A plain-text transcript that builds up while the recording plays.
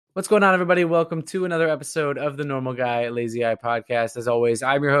What's going on, everybody? Welcome to another episode of the Normal Guy Lazy Eye podcast. As always,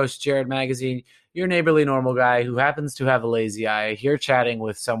 I'm your host, Jared Magazine, your neighborly normal guy who happens to have a lazy eye, here chatting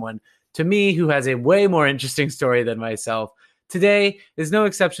with someone, to me, who has a way more interesting story than myself. Today is no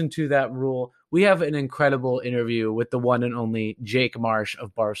exception to that rule. We have an incredible interview with the one and only Jake Marsh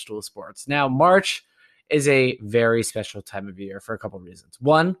of Barstool Sports. Now, March is a very special time of year for a couple of reasons.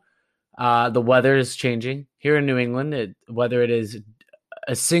 One, the weather is changing here in New England, whether it is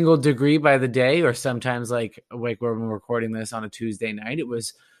a single degree by the day, or sometimes like when we're recording this on a Tuesday night, it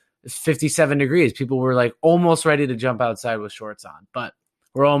was 57 degrees. People were like almost ready to jump outside with shorts on, but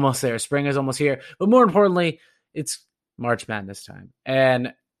we're almost there. Spring is almost here. But more importantly, it's March Madness time.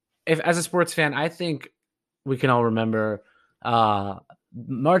 And if as a sports fan, I think we can all remember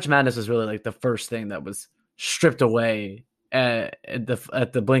March Madness was really like the first thing that was stripped away at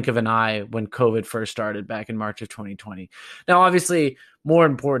the blink of an eye when COVID first started back in March of 2020. Now, obviously, more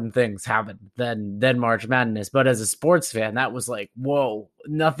important things happened than March Madness, but as a sports fan, that was like, whoa,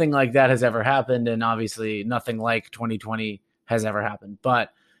 nothing like that has ever happened, and obviously, nothing like 2020 has ever happened.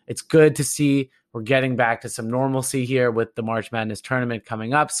 But it's good to see we're getting back to some normalcy here with the March Madness tournament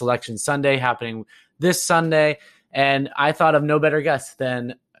coming up, Selection Sunday happening this Sunday, and I thought of no better guest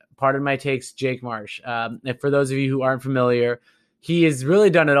than Pardon My Takes, Jake Marsh. And for those of you who aren't familiar, he has really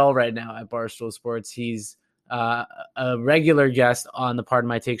done it all right now at Barstool Sports. He's a regular guest on the Pardon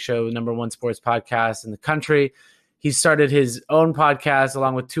My Take show, number one sports podcast in the country. He started his own podcast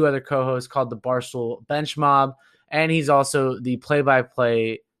along with two other co-hosts called the Barstool Bench Mob, and he's also the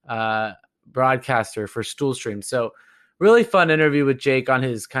play-by-play broadcaster for Stool Stream. So really fun interview with Jake on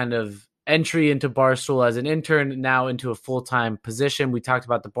his kind of entry into Barstool as an intern, now into a full-time position. We talked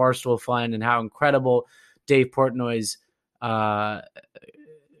about the Barstool Fund and how incredible Dave Portnoy's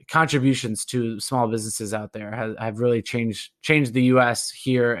contributions to small businesses out there have really changed the U.S.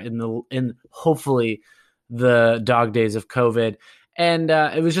 here in hopefully the dog days of COVID. And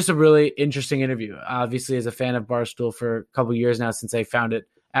it was just a really interesting interview. Obviously, as a fan of Barstool for a couple years now, since I found it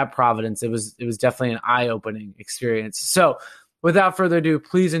at Providence, it was definitely an eye-opening experience. So without further ado,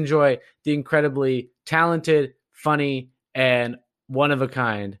 please enjoy the incredibly talented, funny, and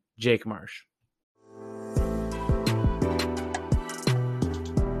one-of-a-kind Jake Marsh.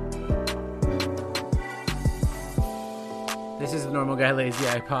 This is the Normal Guy Lazy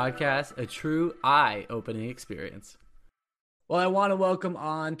Eye podcast, a true eye-opening experience. Well, I want to welcome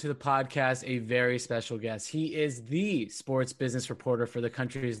on to the podcast a very special guest. He is the sports business reporter for the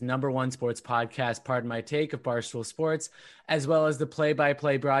country's number one sports podcast, Pardon My Take, of Barstool Sports, as well as the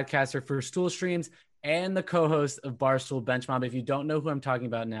play-by-play broadcaster for Stool Streams and the co-host of Barstool Bench Mob. If you don't know who I'm talking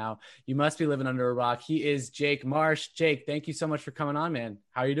about now, you must be living under a rock. He is Jake Marsh. Jake, thank you so much for coming on, man.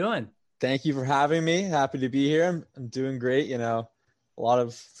 How are you doing? Thank you for having me. Happy to be here. I'm doing great. You know, a lot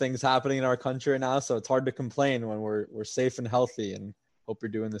of things happening in our country right now, so it's hard to complain when we're safe and healthy, and hope you're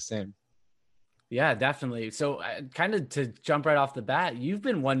doing the same. Yeah, definitely. So kind of to jump right off the bat, you've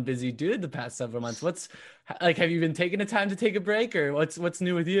been one busy dude the past several months. What's like, have you been taking the time to take a break, or what's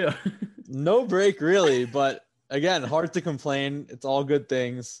new with you? No break really, but again, hard to complain. It's all good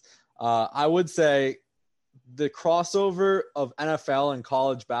things. I would say the crossover of NFL and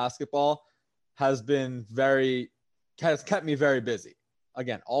college basketball has kept me very busy.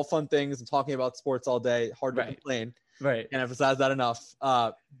 Again, all fun things. I'm talking about sports all day. Hard to complain. Right. Can't emphasize that enough.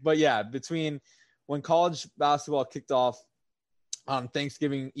 But yeah, between when college basketball kicked off on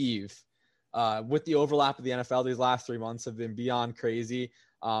Thanksgiving Eve, with the overlap of the NFL, these last 3 months have been beyond crazy.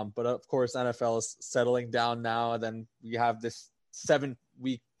 But of course, NFL is settling down now. And then we have this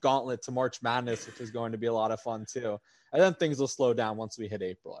 7-week gauntlet to March Madness, which is going to be a lot of fun too. And then things will slow down once we hit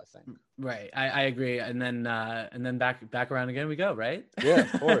April, I think. Right. I agree. And then back around again we go, right? Yeah,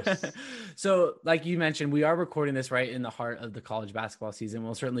 of course. So like you mentioned, we are recording this right in the heart of the college basketball season.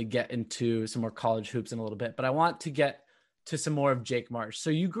 We'll certainly get into some more college hoops in a little bit, but I want to get to some more of Jake Marsh. So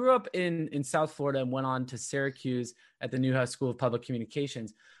you grew up in South Florida and went on to Syracuse at the Newhouse School of Public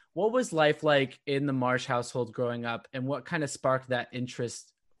Communications. What was life like in the Marsh household growing up, and what kind of sparked that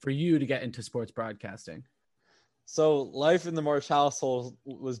interest for you to get into sports broadcasting? So life in the Marsh household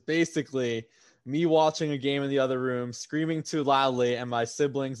was basically me watching a game in the other room, screaming too loudly, and my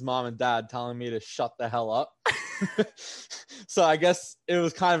siblings, mom and dad, telling me to shut the hell up. So I guess it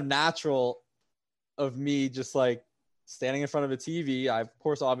was kind of natural of me just like standing in front of a TV. I, of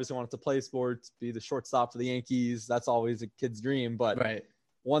course, obviously wanted to play sports, be the shortstop for the Yankees. That's always a kid's dream. But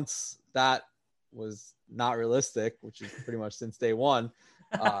once that was not realistic, which is pretty much since day one,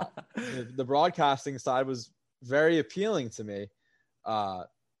 the broadcasting side was very appealing to me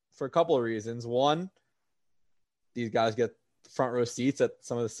for a couple of reasons. One, these guys get front row seats at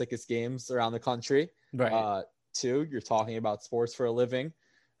some of the sickest games around the country. Right. 2, you're talking about sports for a living.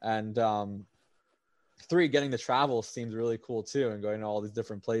 And 3, getting to travel seems really cool too, and going to all these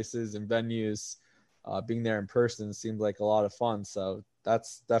different places and venues, being there in person seemed like a lot of fun. So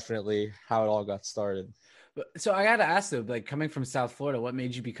that's definitely how it all got started. So I got to ask though, like coming from South Florida, what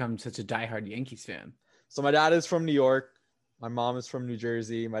made you become such a diehard Yankees fan? So my dad is from New York. My mom is from New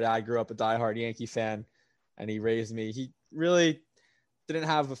Jersey. My dad grew up a diehard Yankee fan, and he raised me. He really didn't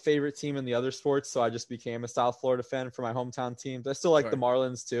have a favorite team in the other sports, so I just became a South Florida fan for my hometown teams. I still like the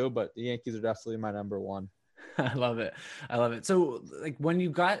Marlins too, but the Yankees are definitely my number one. I love it. I love it. So like when you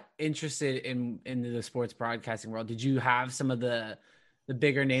got interested in the sports broadcasting world, did you have some of the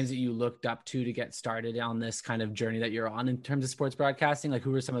bigger names that you looked up to get started on this kind of journey that you're on in terms of sports broadcasting? Like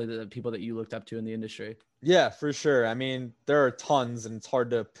who were some of the people that you looked up to in the industry? Yeah, for sure. I mean, there are tons, and it's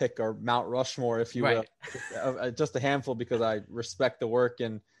hard to pick a Mount Rushmore, if you will. Just a handful, because I respect the work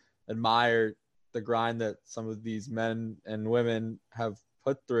and admire the grind that some of these men and women have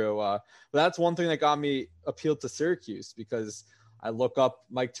put through. But that's one thing that got me appealed to Syracuse, because I look up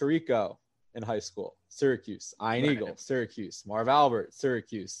Mike Tirico in high school, Syracuse, Ian Eagle, Syracuse, Marv Albert,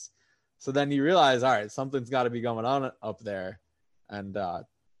 Syracuse. So then you realize, all right, something's got to be going on up there. And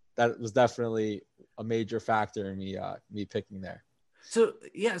that was definitely a major factor in me picking there. So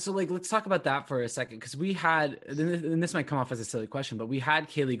yeah, so like let's talk about that for a second, because we had, and this might come off as a silly question, but we had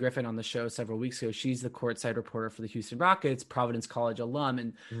Kaylee Griffin on the show several weeks ago. She's the courtside reporter for the Houston Rockets, Providence College alum,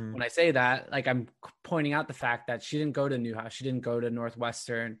 and when I say that, like I'm pointing out the fact that she didn't go to Newhouse, she didn't go to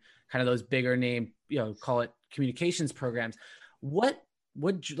Northwestern, kind of those bigger name, call it communications programs. What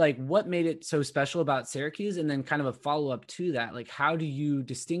made it so special about Syracuse? And then kind of a follow-up to that, like how do you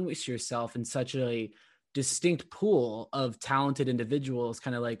distinguish yourself in such a distinct pool of talented individuals,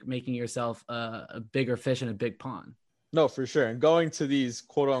 kind of like making yourself a bigger fish in a big pond? No, for sure. And going to these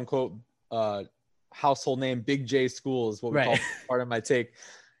quote unquote household name Big J schools, what we call part of my take,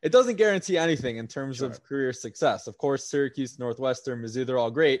 it doesn't guarantee anything in terms of career success. Of course, Syracuse, Northwestern, Mizzou, they're all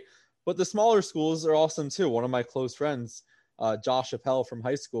great, but the smaller schools are awesome too. One of my close friends, Josh Appel from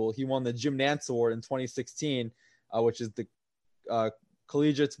high school, he won the Jim Nantz Award in 2016, which is the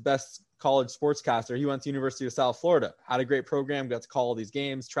collegiate's best college sportscaster. He went to University of South Florida, had a great program, got to call all these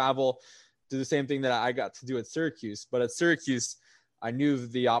games, travel, do the same thing that I got to do at Syracuse. But at Syracuse, I knew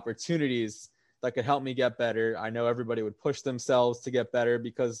the opportunities that could help me get better. I know everybody would push themselves to get better,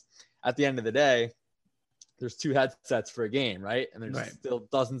 because at the end of the day, there's 2 headsets for a game, right? And there's still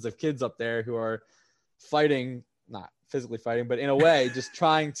dozens of kids up there who are fighting, not physically fighting, but in a way, just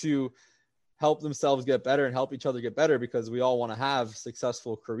trying to help themselves get better and help each other get better, because we all want to have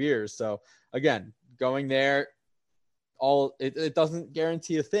successful careers. So again, going there, it doesn't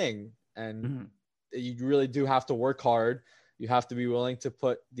guarantee a thing. And you really do have to work hard. You have to be willing to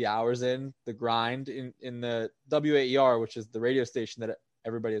put the hours in, the grind in the WAER, which is the radio station that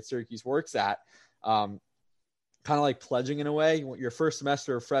everybody at Syracuse works at. Kind of like pledging in a way. Your first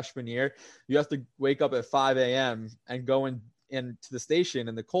semester of freshman year, you have to wake up at 5 a.m. and go into the station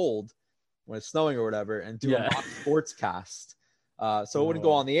in the cold when it's snowing or whatever, and do a mock sports cast. So it wouldn't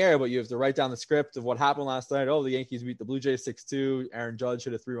go on the air, but you have to write down the script of what happened last night. Oh, the Yankees beat the Blue Jays 6-2. Aaron Judge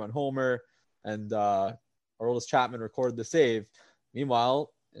hit a 3-run homer, and Aroldis Chapman recorded the save.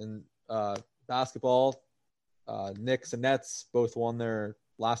 Meanwhile, in basketball, Knicks and Nets both won their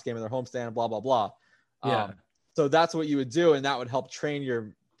last game of their homestand, blah, blah, blah. So that's what you would do, and that would help train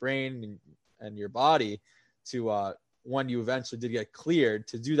your brain and your body to when you eventually did get cleared,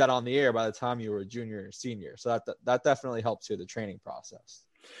 to do that on the air by the time you were a junior or senior. So that definitely helps you, the training process.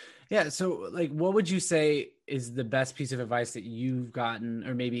 Yeah. So like, what would you say is the best piece of advice that you've gotten,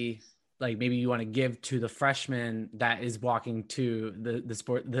 or maybe you want to give to the freshman that is walking to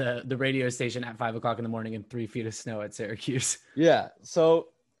the radio station at 5 o'clock in the morning in 3 feet of snow at Syracuse? Yeah. So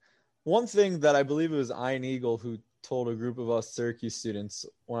one thing that I believe it was Ian Eagle who told a group of us Syracuse students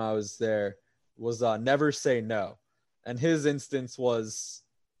when I was there was never say no. And his instance was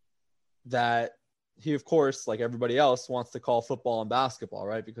that he, of course, like everybody else, wants to call football and basketball,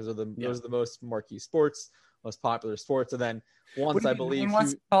 right? Because of those are the most marquee sports, most popular sports. And then once I believe he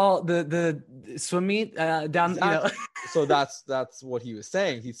wants to call the swim meet down. Exactly. So that's what he was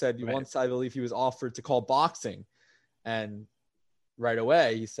saying. He said once I believe he was offered to call boxing, and right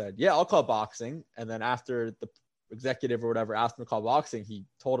away he said, "Yeah, I'll call boxing." And then after the executive or whatever asked him to call boxing, he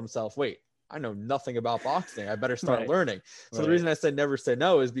told himself, "Wait, I know nothing about boxing. I better start learning." So the reason I said never say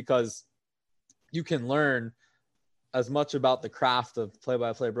no is because you can learn as much about the craft of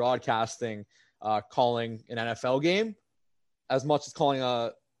play-by-play broadcasting, calling an NFL game, as much as calling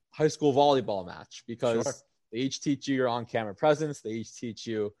a high school volleyball match, because They each teach you your on-camera presence. They each teach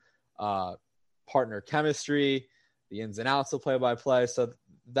you partner chemistry, the ins and outs of play-by-play. So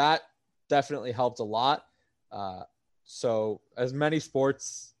that definitely helped a lot. So as many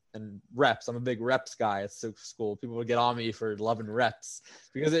sports and reps, I'm a big reps guy at school. People would get on me for loving reps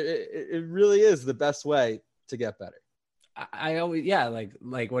because it really is the best way to get better. I always, yeah, like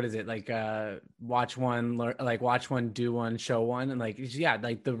what is it? Like, watch one, learn, like watch one, do one, show one. And like, yeah,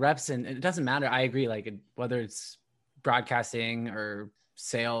 like the reps, and it doesn't matter. I agree. Like whether it's broadcasting or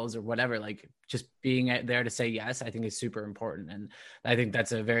sales or whatever, like just being there to say yes, I think is super important. And I think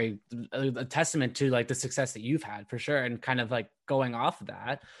that's a testament to like the success that you've had for sure. And kind of like going off of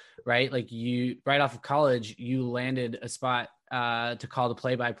that, right? Like you, right off of college, you landed a spot to call the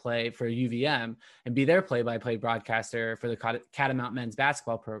play-by-play for UVM and be their play-by-play broadcaster for the Catamount men's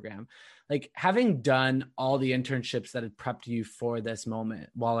basketball program. Like having done all the internships that had prepped you for this moment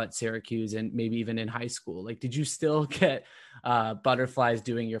while at Syracuse and maybe even in high school, like, did you still get butterflies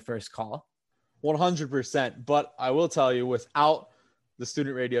doing your first call? 100%. But I will tell you, without the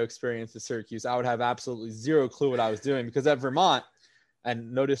student radio experience at Syracuse, I would have absolutely zero clue what I was doing, because at Vermont,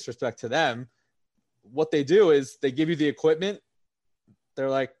 and no disrespect to them, what they do is they give you the equipment. They're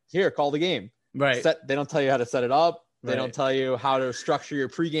like, here, call the game. Right. They don't tell you how to set it up. They Right. don't tell you how to structure your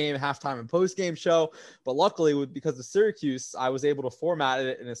pregame, halftime, and postgame show. But luckily, because of Syracuse, I was able to format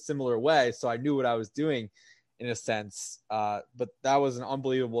it in a similar way. So I knew what I was doing in a sense. But that was an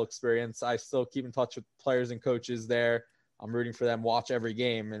unbelievable experience. I still keep in touch with players and coaches there. I'm rooting for them, watch every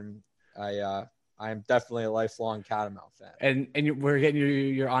game. And I am definitely a lifelong Catamount fan. And we're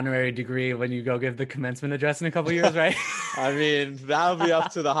getting your honorary degree when you go give the commencement address in a couple of years, right? I mean, that'll be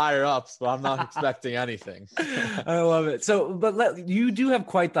up to the higher ups, but I'm not expecting anything. I love it. So, but you do have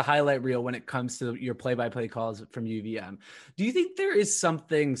quite the highlight reel when it comes to your play-by-play calls from UVM. Do you think there is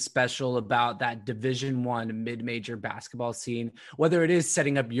something special about that Division I mid-major basketball scene, whether it is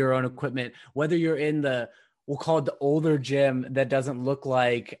setting up your own equipment, whether you're in we'll call it the older gym that doesn't look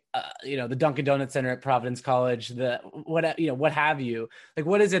like, the Dunkin' Donuts Center at Providence College, what have you? Like,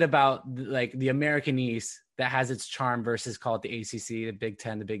 what is it about like the American East that has its charm versus call it the ACC, the Big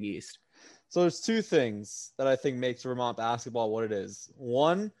Ten, the Big East? So there's two things that I think makes Vermont basketball what it is.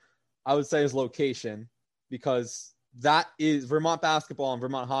 One, I would say, is location, because that is Vermont basketball and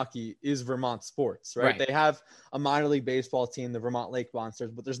Vermont hockey is Vermont sports, right? They have a minor league baseball team, the Vermont Lake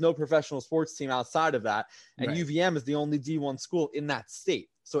Monsters, but there's no professional sports team outside of that. And right. UVM is the only D1 school in that state.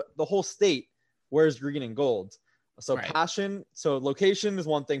 So the whole state wears green and gold. So right. Passion. So location is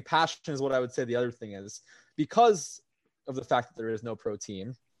one thing. Passion is what I would say the other thing is. Because of the fact that there is no pro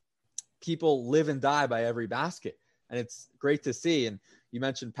team, people live and die by every basket. And it's great to see. And you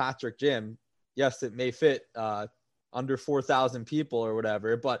mentioned Patrick Gym. Yes, it may fit under 4,000 people or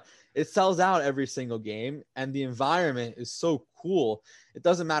whatever, but it sells out every single game. And the environment is so cool. It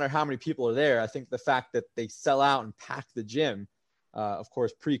doesn't matter how many people are there. I think the fact that they sell out and pack the gym, of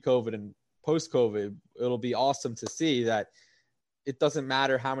course, pre-COVID and post-COVID, it'll be awesome to see that it doesn't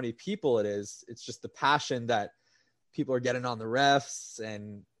matter how many people it is. It's just the passion that people are getting on the refs,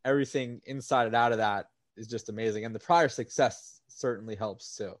 and everything inside and out of that is just amazing. And the prior success certainly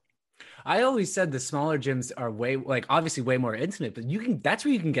helps too. I always said the smaller gyms are obviously way more intimate, but that's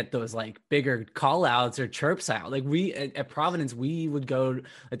where you can get those like bigger call outs or chirps out. Like we at Providence, we would go,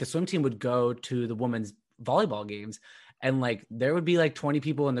 like the swim team would go to the women's volleyball games, and like there would be like 20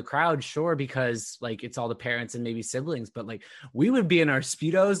 people in the crowd, sure, because like it's all the parents and maybe siblings, but like we would be in our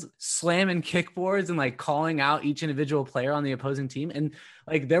Speedos slamming kickboards and like calling out each individual player on the opposing team. And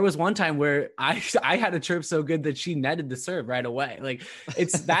like there was one time where I had a chirp so good that she netted the serve right away. Like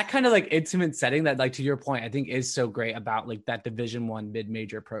it's that kind of like intimate setting that, like, to your point, I think is so great about like that Division I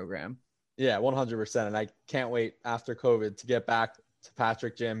mid-major program. Yeah, 100%. And I can't wait after COVID to get back to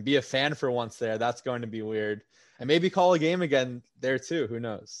Patrick Gym, be a fan for once there. That's going to be weird. And maybe call a game again there too. Who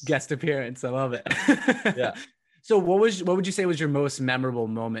knows? Guest appearance. I love it. Yeah. So what would you say was your most memorable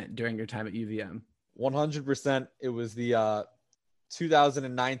moment during your time at UVM? 100%. It was the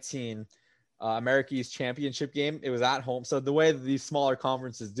 2019 America East Championship game. It was at home. So the way that these smaller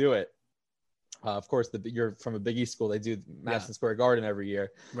conferences do it, of course, you're from a Big East school. They do Madison Square Garden every year.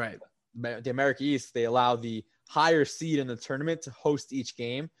 Right. The America East, they allow the higher seed in the tournament to host each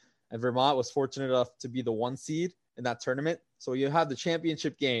game. And Vermont was fortunate enough to be the 1 seed in that tournament. So you have the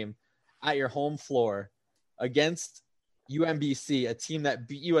championship game at your home floor against UMBC, a team that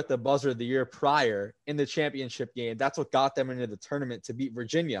beat you at the buzzer the year prior in the championship game. That's what got them into the tournament to beat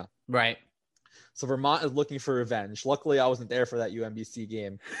Virginia. Right. So Vermont is looking for revenge. Luckily, I wasn't there for that UMBC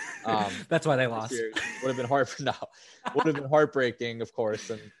game. That's why they lost. Would have been hard for now. Would have been heartbreaking, of course.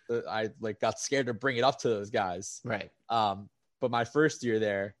 And I got scared to bring it up to those guys. Right. But my first year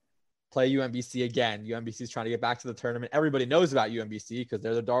there, play UMBC again. UMBC is trying to get back to the tournament. Everybody knows about UMBC because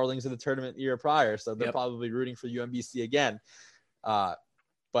they're the darlings of the tournament year prior. So they're probably rooting for UMBC again.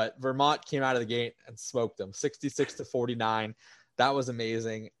 But Vermont came out of the gate and smoked them 66-49. That was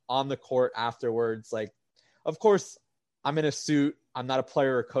amazing. On the court afterwards, of course, I'm in a suit. I'm not a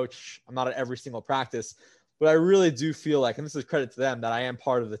player or coach. I'm not at every single practice. But I really do feel like, and this is credit to them, that I am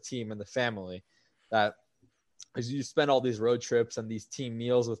part of the team and the family. That as you spend all these road trips and these team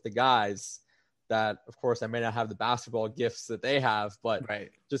meals with the guys, that, of course, I may not have the basketball gifts that they have, but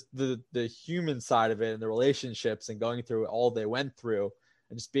just the human side of it and the relationships and going through all they went through.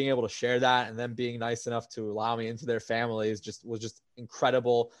 And just being able to share that and then being nice enough to allow me into their families was just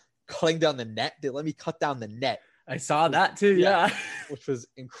incredible. Cutting down the net. They let me cut down the net. I saw that too. Yeah. Which was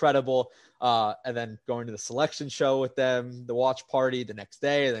incredible. And then going to the selection show with them, the watch party the next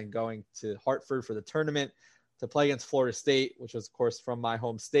day, and then going to Hartford for the tournament to play against Florida State, which was, of course, from my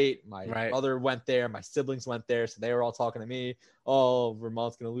home state. My brother went there. My siblings went there. So they were all talking to me. Oh,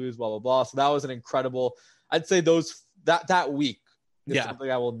 Vermont's going to lose, blah, blah, blah. So that was an incredible, I'd say that week, it's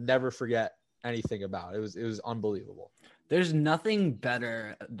something I will never forget anything about. It was unbelievable. There's nothing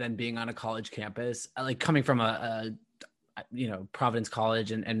better than being on a college campus, like coming from a Providence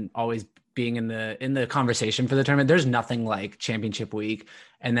College and always being in the conversation for the tournament. There's nothing like championship week,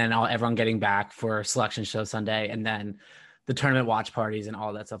 and then everyone getting back for selection show Sunday, and then the tournament watch parties and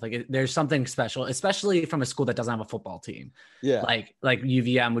all that stuff. There's something special, especially from a school that doesn't have a football team. Yeah, like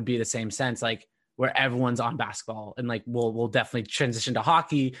UVM would be the same sense. Where everyone's on basketball, and we'll definitely transition to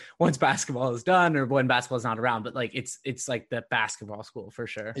hockey once basketball is done or when basketball is not around. But it's like the basketball school for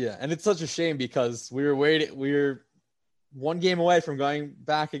sure. Yeah. And it's such a shame because we were one game away from going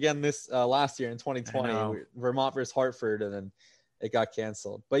back again this last year in 2020, Vermont versus Hartford, and then it got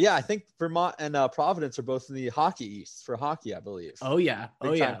canceled. But yeah, I think Vermont and Providence are both in the Hockey East for hockey, I believe. Oh yeah.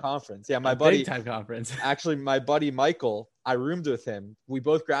 Big time conference. Yeah. My buddy, big time conference. Actually, my buddy, Michael, I roomed with him. We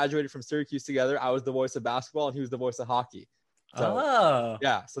both graduated from Syracuse together. I was the voice of basketball and he was the voice of hockey. So,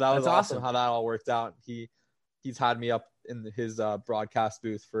 yeah. So that was awesome how that all worked out. He's had me up in his broadcast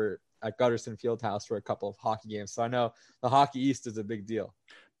booth at Gutterson Fieldhouse for a couple of hockey games. So I know the Hockey East is a big deal.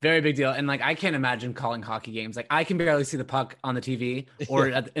 Very big deal. And I can't imagine calling hockey games. I can barely see the puck on the TV or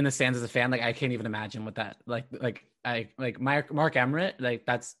in the stands as a fan. I can't even imagine what that Mark Emmert.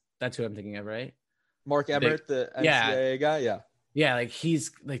 That's who I'm thinking of, right? Mark Emmert, the NCAA guy. Yeah. Yeah.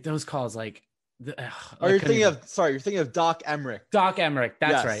 He's those calls, you're thinking of Doc Emmerich. Doc Emmerich.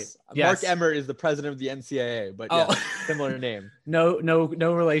 That's right. Yes. Mark Emmert is the president of the NCAA, but similar name. No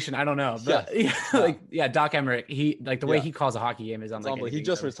relation. I don't know. But Doc Emmerich. He the way he calls a hockey game is unlike he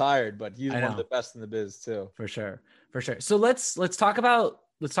just retired, but he's one of the best in the biz too. For sure. So let's talk about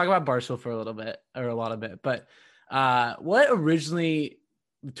Barstool for a little bit or a lot of it. But what originally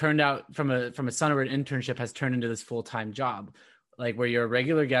turned out from a summer internship has turned into this full-time job, where you're a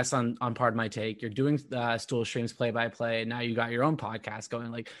regular guest on Pardon My Take, you're doing Stool Streams play-by-play, and now you got your own podcast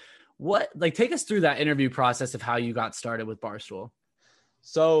going. Take us through that interview process of how you got started with Barstool.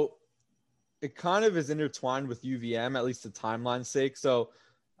 So it kind of is intertwined with UVM, at least the timeline's sake. So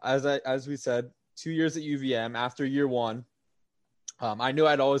as we said, 2 years at UVM. After year one, I knew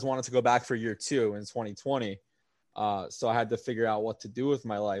I'd always wanted to go back for year two in 2020. So I had to figure out what to do with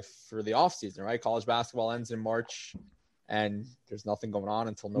my life for the off season, right? College basketball ends in March and there's nothing going on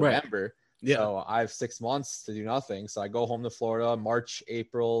until November. Right. Yeah. So I have 6 months to do nothing. So I go home to Florida, March,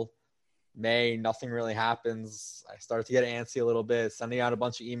 April, May, nothing really happens. I start to get antsy a little bit, sending out a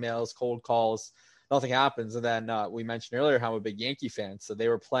bunch of emails, cold calls, nothing happens. And then we mentioned earlier how I'm a big Yankee fan. So they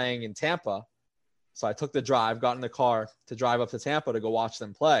were playing in Tampa. So I took the drive, got in the car to drive up to Tampa to go watch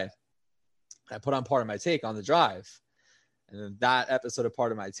them play. I put on Part of My Take on the drive. And then that episode of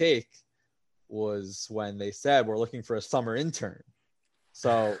Part of My Take was when they said, we're looking for a summer intern.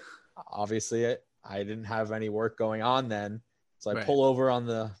 So obviously I didn't have any work going on then. So I pull over on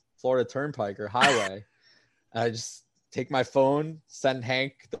the Florida Turnpike or highway. And I just take my phone, send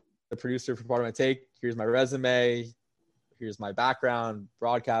Hank, the producer for Part of My Take. Here's my resume. Here's my background,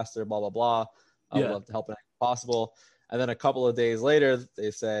 broadcaster, blah, blah, blah. I would love to help if possible. And then a couple of days later,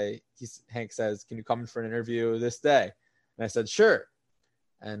 they say, Hank says, can you come in for an interview this day? And I said, sure.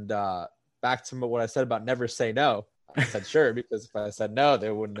 And back to what I said about never say no. I said, sure, because if I said no,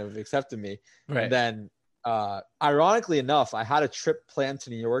 they wouldn't have accepted me. Right. And then ironically enough, I had a trip planned to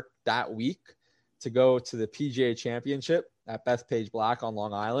New York that week to go to the PGA Championship at Bethpage Black on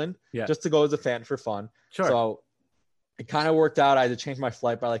Long Island, Yeah. just to go as a fan for fun. Sure. So it kind of worked out. I had to change my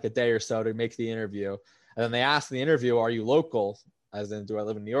flight by like a day or so to make the interview. And then they asked in the interview, "Are you local?" As in, do I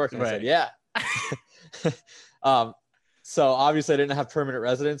live in New York? And I said, "Yeah." So obviously I didn't have permanent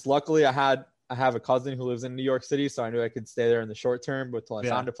residence. Luckily I have a cousin who lives in New York City, so I knew I could stay there in the short term until I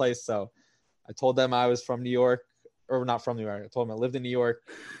found a place. So I told them I was from New York, or not from New York. I told them I lived in New York.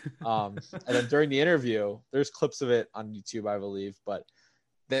 And then during the interview, there's clips of it on YouTube, I believe, but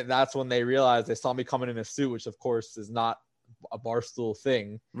that's when they realized, they saw me coming in a suit, which of course is not a Barstool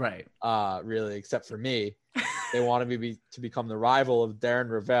thing, right? Really, except for me. They wanted me to become the rival of Darren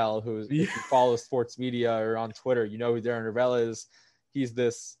Ravel, who, if you follow sports media or on Twitter, you know who Darren Ravel is. He's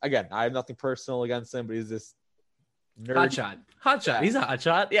this, again, I have nothing personal against him, but he's this nerd. Hotshot. Yeah. He's a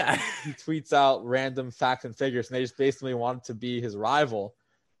hotshot. Yeah. He tweets out random facts and figures, and they just basically wanted to be his rival.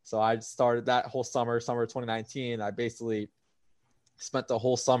 So I started that whole summer of 2019. I basically spent the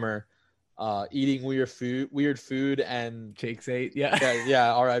whole summer eating weird food and Jake's 8.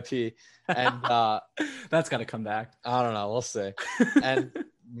 Yeah. RIP. And that's got to come back. I don't know. We'll see. And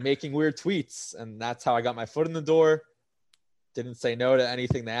making weird tweets. And that's how I got my foot in the door. Didn't say no to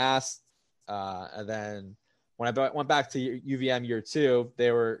anything they asked. And then when I went back to UVM year 2,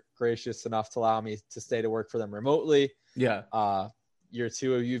 they were gracious enough to allow me to stay to work for them remotely. Yeah. Year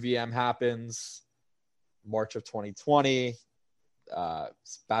 2 of UVM happens March of 2020.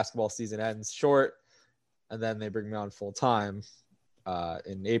 Basketball season ends short, and then they bring me on full time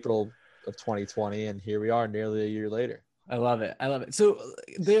in April of 2020, and here we are nearly a year later. I love it. So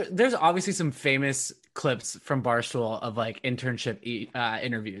there's obviously some famous clips from Barstool of like internship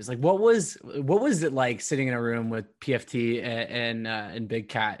interviews. Like what was it like sitting in a room with PFT and Big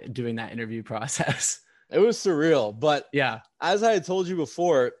Cat doing that interview process? It was surreal, but yeah, as I had told you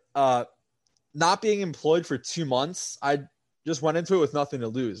before, not being employed for 2 months, I just went into it with nothing to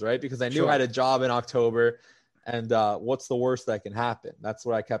lose, right? Because I knew I had a job in October, and what's the worst that can happen? That's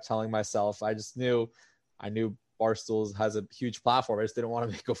what I kept telling myself. I knew Barstool has a huge platform. I just didn't want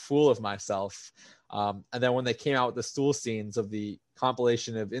to make a fool of myself. And then when they came out with the stool scenes of the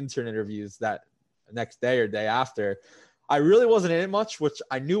compilation of intern interviews that next day or day after, I really wasn't in it much, which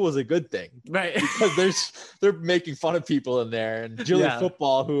I knew was a good thing, right? Because they're making fun of people in there. And Julie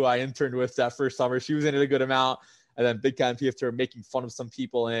Football, who I interned with that first summer, she was in it a good amount. And then Big Cat and PFT were making fun of some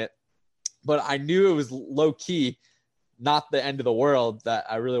people in it. But I knew it was low key, not the end of the world, that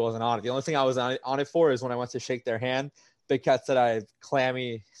I really wasn't on it. The only thing I was on it for is when I went to shake their hand, Big Cat said I have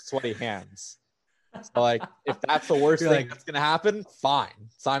clammy, sweaty hands. So like, if that's the worst thing that's going to happen, fine.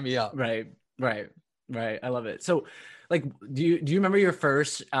 Sign me up. Right. I love it. So like, do you remember your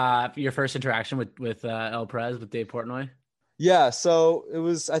first interaction with El Perez, with Dave Portnoy? Yeah. So it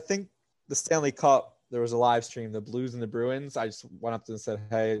was, I think, the Stanley Cup. There was a live stream, the Blues and the Bruins. I just went up to him and said,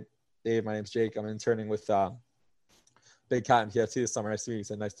 "Hey, Dave, my name's Jake. I'm interning with Big Cat and PFT this summer. Nice to meet you." He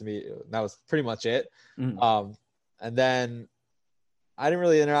said, "Nice to meet you." And that was pretty much it. Mm-hmm. And then I didn't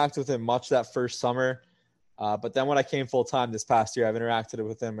really interact with him much that first summer. But then when I came full time this past year, I've interacted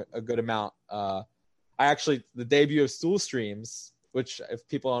with him a good amount. The debut of Stool Streams, which if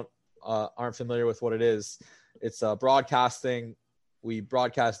people aren't familiar with what it is, it's broadcasting. We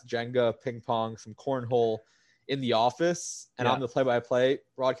broadcast Jenga, ping pong, some cornhole in the office, and I'm the play-by-play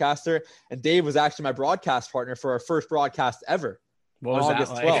broadcaster. And Dave was actually my broadcast partner for our first broadcast ever on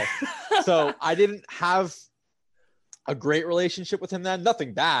August 12th. So I didn't have a great relationship with him then.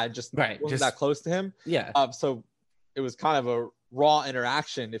 Nothing bad, just wasn't that close to him. Yeah. So it was kind of a raw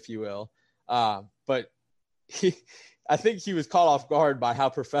interaction, if you will. But I think he was caught off guard by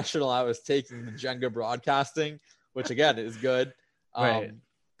how professional I was taking the Jenga broadcasting, which again is good.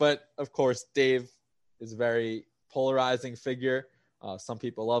 But of course, Dave is a very polarizing figure. Some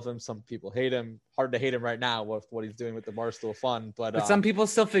people love him, some people hate him. Hard to hate him right now with what he's doing with the Barstool Fun, but some people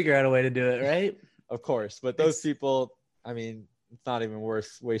still figure out a way to do it, right? Of course, but those people, I mean, it's not even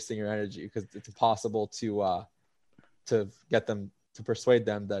worth wasting your energy because it's impossible to get them to persuade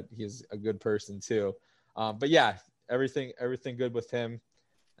them that he's a good person too. But yeah, everything good with him,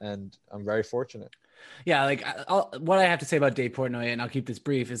 and I'm very fortunate. Yeah, like what I have to say about Dave Portnoy, and I'll keep this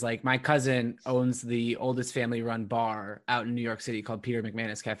brief, is like my cousin owns the oldest family-run bar out in New York City called Peter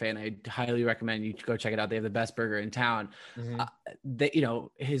McManus Cafe, and I highly recommend you go check it out. They have the best burger in town. Mm-hmm.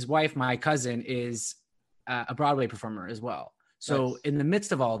 His wife, my cousin, is a Broadway performer as well. So in the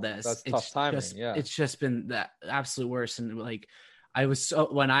midst of all this, it's just been the absolute worst. And like,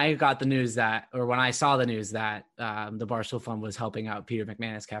 when I saw the news that the Barstool Fund was helping out Peter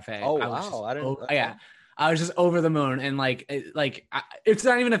McManus Cafe. I was just over the moon, and it's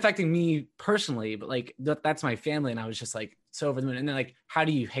not even affecting me personally, but like that's my family. And I was just like so over the moon. And then like, how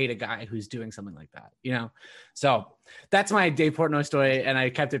do you hate a guy who's doing something like that? So that's my Dave Portnoy story, and I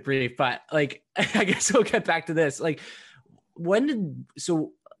kept it brief, but like, I guess we'll get back to this. Like, was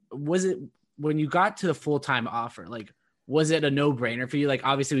it when you got to the full-time offer, like, was it a no-brainer for you? Like,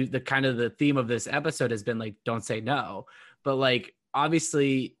 obviously the kind of the theme of this episode has been like, don't say no, but like,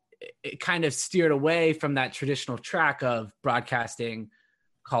 obviously it kind of steered away from that traditional track of broadcasting,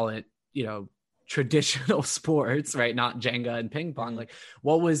 call it, traditional sports, right? Not Jenga and ping pong. Like,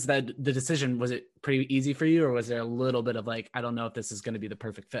 what was the decision? Was it pretty easy for you, or was there a little bit of like, I don't know if this is going to be the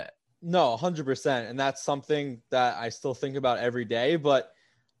perfect fit? No, 100%. And that's something that I still think about every day, but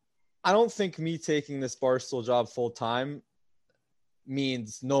I don't think me taking this Barstool job full time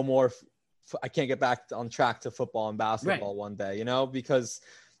means no more. I can't get back on track to football and basketball one day, because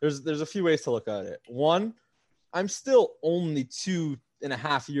there's a few ways to look at it. One, I'm still only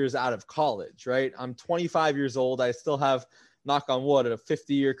 2.5 years out of college, right? I'm 25 years old. I still have, knock on wood, a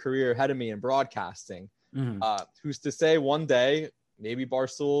 50-year career ahead of me in broadcasting. Who's to say one day maybe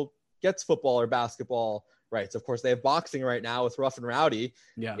Barstool gets football or basketball rights? Of course, they have boxing right now with Rough and Rowdy.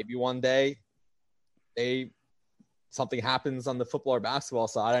 Yeah. Maybe one day something happens on the football or basketball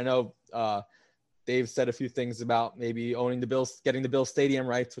side. I know Dave said a few things about maybe owning the Bills, getting the Bills stadium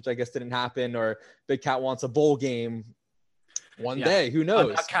rights, which I guess didn't happen, or Big Cat wants a bowl game one day. Who knows?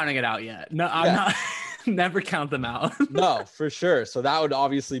 I'm not counting it out yet. No, I'm not. Never count them out. No, for sure. So that would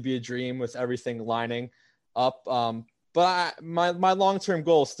obviously be a dream with everything lining up. But my long-term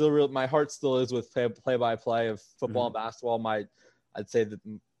goal still my heart still is with play-by-play of football and basketball. I'd say the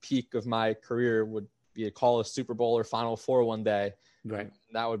peak of my career would be to call a Super Bowl or Final Four one day. Right.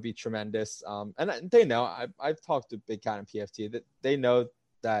 That would be tremendous. And they know, I've talked to Big Cat and PFT, that they know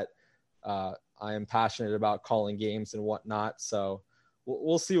that I am passionate about calling games and whatnot. So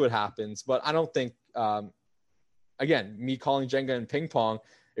we'll see what happens. But I don't think, again, me calling Jenga and ping pong,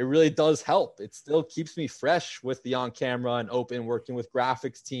 it really does help. It still keeps me fresh with the on camera and open, working with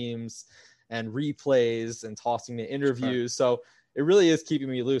graphics teams and replays and tossing the interviews. Sure. So it really is keeping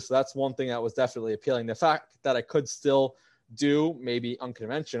me loose. So that's one thing that was definitely appealing. The fact that I could still do maybe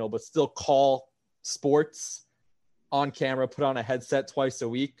unconventional, but still call sports on camera, put on a headset twice a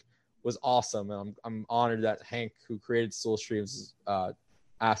week was awesome. And I'm honored that Hank, who created Stool Streams,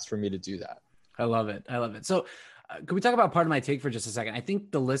 asked for me to do that. I love it. So can we talk about Part of My Take for just a second? I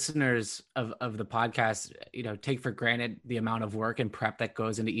think the listeners of the podcast, take for granted the amount of work and prep that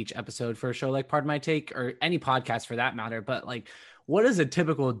goes into each episode for a show like Part of My Take, or any podcast for that matter. But like, what is a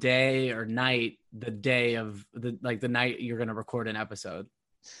typical day or night, the day of the night you're going to record an episode?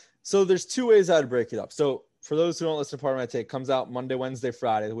 So there's two ways I would break it up. So for those who don't listen to Part of My Take, it comes out Monday, Wednesday,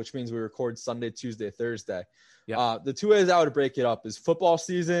 Friday, which means we record Sunday, Tuesday, Thursday. Yep. The two ways I would break it up is football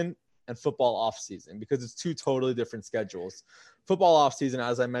season and football off season, because it's two totally different schedules. Football off season,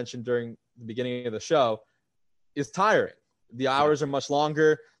 as I mentioned during the beginning of the show, is tiring. The hours are much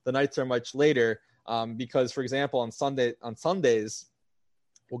longer. The nights are much later. Because, for example, on Sundays,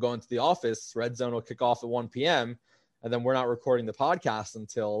 we'll go into the office. Red Zone will kick off at 1 p.m. And then we're not recording the podcast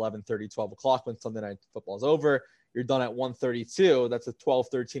until 11:30, 12 o'clock when Sunday night football is over. You're done at 1:32. That's a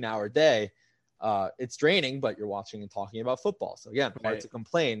 12, 13-hour day. It's draining, but you're watching and talking about football. So again, hard to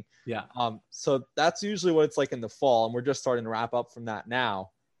complain. Yeah. So that's usually what it's like in the fall. And we're just starting to wrap up from that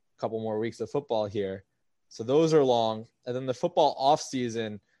now. A couple more weeks of football here. So those are long. And then the football off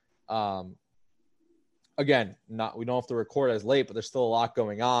season, again, we don't have to record as late, but there's still a lot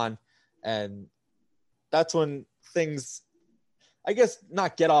going on. And that's when things, I guess,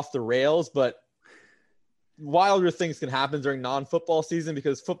 not get off the rails, but wilder things can happen during non-football season,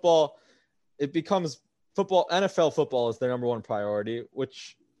 because it becomes football. NFL football is their number one priority,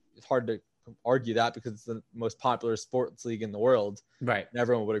 which is hard to argue that because it's the most popular sports league in the world. Right. And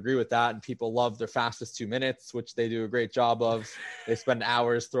everyone would agree with that. And people love their fastest 2 minutes, which they do a great job of. They spend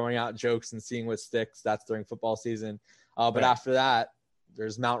hours throwing out jokes and seeing what sticks. That's during football season. But after that,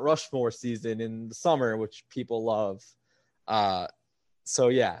 there's Mount Rushmore season in the summer, which people love. So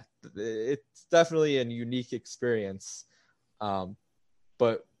yeah, it's definitely a unique experience.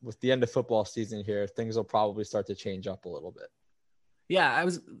 But with the end of football season here, things will probably start to change up a little bit. Yeah,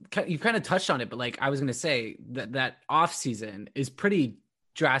 you kind of touched on it, but like I was going to say that off season is pretty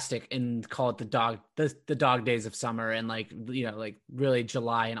drastic, and call it the dog days of summer, and like really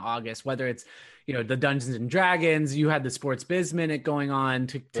July and August, whether it's the Dungeons and Dragons, you had the Sports Biz Minute going on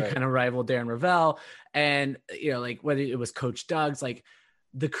to kind of rival Darren Ravel, and like whether it was Coach Doug's, like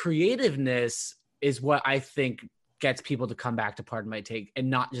the creativeness is what I think gets people to come back to Pardon My Take and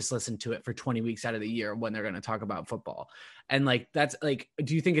not just listen to it for 20 weeks out of the year when they're going to talk about football. And like, that's like,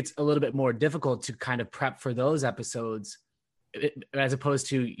 do you think it's a little bit more difficult to kind of prep for those episodes as opposed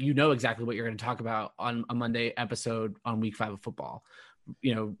to, you know, exactly what you're going to talk about on a Monday episode on week 5 of football,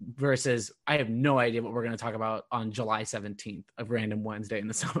 you know, versus I have no idea what we're going to talk about on July 17th, a random Wednesday in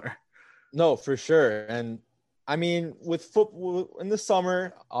the summer. No, for sure. And I mean, with football in the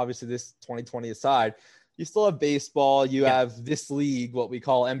summer, obviously this 2020 aside, you still have baseball. You have this league, what we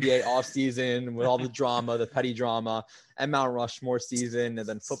call NBA offseason, with all the drama, the petty drama, and Mount Rushmore season. And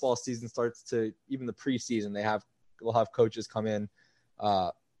then football season starts to, even the preseason, we'll have coaches come in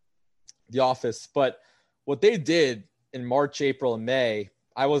the office. But what they did in March, April, and May,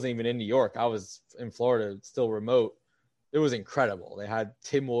 I wasn't even in New York. I was in Florida, still remote. It was incredible. They had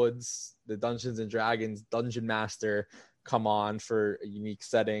Tim Woods, the Dungeons and Dragons Dungeon Master, come on for a unique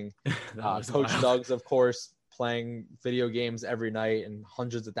setting. Coach Doug's, of course, playing video games every night and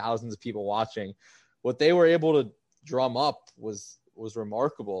hundreds of thousands of people watching. What they were able to drum up was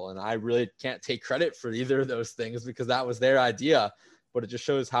remarkable. And I really can't take credit for either of those things because that was their idea. But it just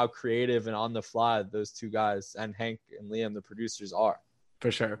shows how creative and on the fly those two guys and Hank and Liam, the producers, are.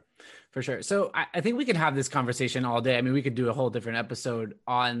 For sure. So I think we could have this conversation all day. I mean, we could do a whole different episode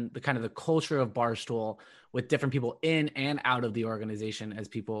on the kind of the culture of Barstool with different people in and out of the organization as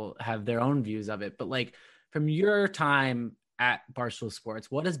people have their own views of it. But like, from your time at Barstool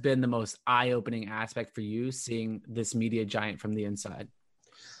Sports, what has been the most eye-opening aspect for you seeing this media giant from the inside?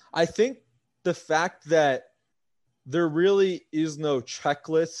 I think the fact that there really is no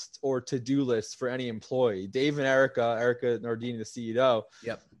checklist or to-do list for any employee. Dave and Erica Nardini, the CEO.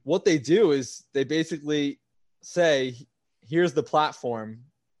 Yep. What they do is they basically say, here's the platform,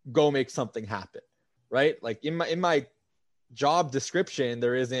 go make something happen. Right? Like in my job description,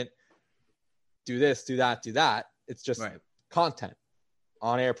 there isn't do this, do that, do that. It's just content,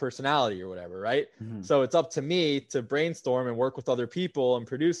 on-air personality or whatever. Right. Mm-hmm. So it's up to me to brainstorm and work with other people and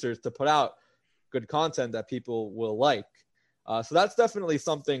producers to put out good content that people will like. So that's definitely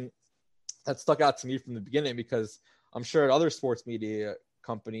something that stuck out to me from the beginning, because I'm sure at other sports media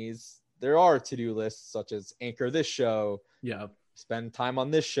companies, there are to-do lists such as anchor this show, spend time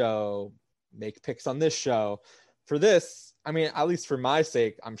on this show, make picks on this show. For this, I mean, at least for my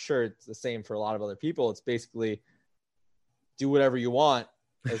sake, I'm sure it's the same for a lot of other people. It's basically do whatever you want,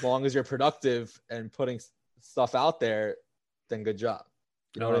 as long as you're productive and putting stuff out there, then good job.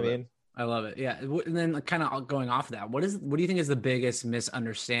 You know what I mean? I love it. Yeah. And then kind of going off of that, what do you think is the biggest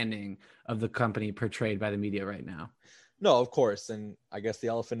misunderstanding of the company portrayed by the media right now? No, of course. And I guess the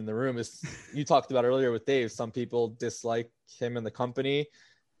elephant in the room is, you talked about earlier with Dave, some people dislike him and the company,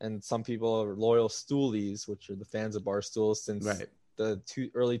 and some people are loyal stoolies, which are the fans of Barstool since the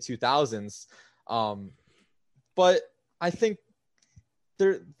early 2000s. But I think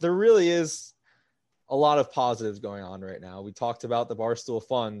there really is a lot of positives going on right now. We talked about the Barstool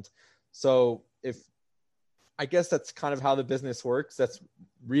Fund. So I guess that's kind of how the business works. That's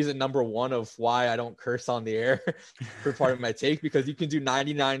reason number one of why I don't curse on the air for part of my take, because you can do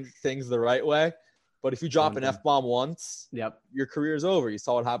 99 things the right way. But if you drop an F-bomb once, your career's over. You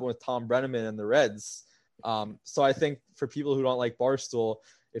saw what happened with Tom Brenneman and the Reds. So I think for people who don't like Barstool,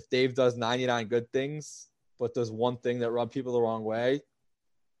 if Dave does 99 good things, but does one thing that rubs people the wrong way,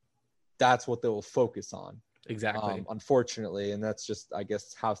 that's what they will focus on. Exactly. Unfortunately. And that's just, I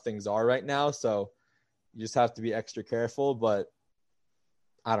guess, how things are right now. So you just have to be extra careful. But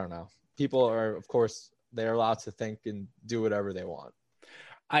I don't know. People are, of course, they're allowed to think and do whatever they want.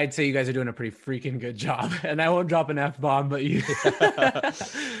 I'd say you guys are doing a pretty freaking good job, and I won't drop an F-bomb, but you.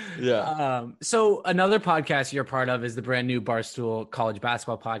 So another podcast you're part of is the brand new Barstool college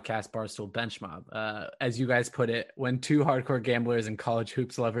basketball podcast, Barstool Bench Mob. As you guys put it, when two hardcore gamblers and college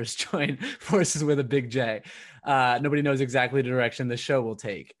hoops lovers join forces with a big J, nobody knows exactly the direction the show will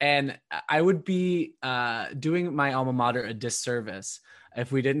take. And I would be doing my alma mater a disservice if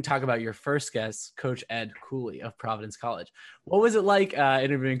we didn't talk about your first guest, Coach Ed Cooley of Providence College. What was it like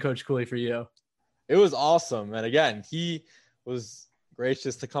interviewing Coach Cooley for you? It was awesome. And again, he was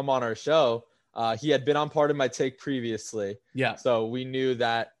gracious to come on our show. He had been on Part of My Take previously. Yeah. So we knew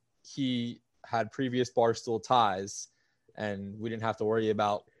that he had previous Barstool ties, and we didn't have to worry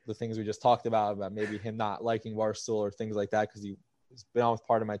about the things we just talked about maybe him not liking Barstool or things like that, because he's been on with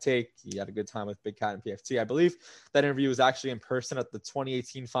Part of My Take. He had a good time with Big Cat and PFT. I believe that interview was actually in person at the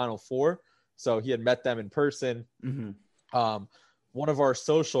 2018 Final Four. So he had met them in person. Mm-hmm. One of our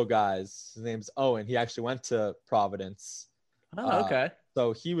social guys, his name's Owen. He actually went to Providence. Oh, okay.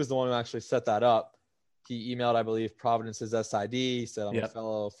 So he was the one who actually set that up. He emailed, I believe, Providence's SID. He said, I'm a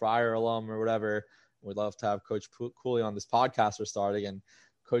fellow Friar alum or whatever. We'd love to have Coach Cooley on this podcast we're starting. And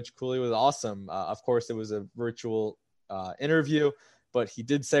Coach Cooley was awesome. Of course, it was a virtual interview, but he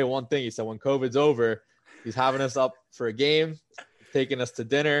did say one thing. He said, when COVID's over, He's having us up for a game, taking us to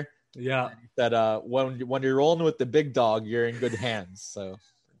dinner. Yeah. That when you're rolling with the big dog, you're in good hands. So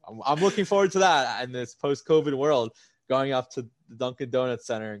I'm looking forward to that in this post-COVID world, going up to the Dunkin' Donuts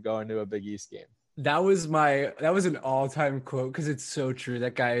Center and going to a Big East game. That was an all-time quote because it's so true.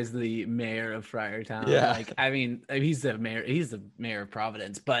 That guy is the mayor of Friartown. Yeah. Like, I mean, he's the mayor of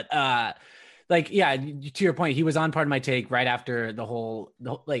Providence. But like, yeah, to your point, he was on Part of My Take right after the whole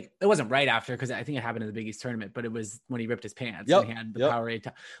like, it wasn't right after because I think it happened in the Big East tournament, but it was when he ripped his pants and he had the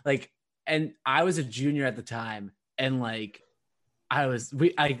Powerade. Like, and I was a junior at the time, and like,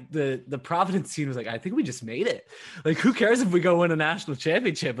 the Providence scene was like, I think we just made it. Like, who cares if we go win a national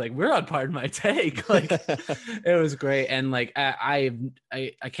championship? Like, we're on Part of My Take. Like, it was great. And like, I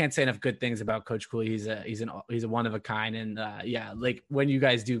can't say enough good things about Coach Cooley. He's a one of a kind. And yeah, like when you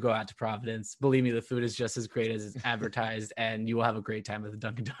guys do go out to Providence, believe me, the food is just as great as it's advertised, and you will have a great time at the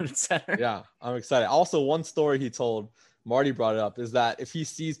Dunkin' Donuts Center. Yeah, I'm excited. Also, one story he told, Marty brought it up, is that if he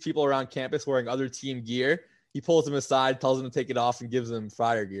sees people around campus wearing other team gear, he pulls them aside, tells them to take it off, and gives them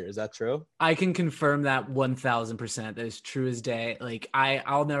Friar gear. Is that true? I can confirm that 1,000%. That is true as day. Like,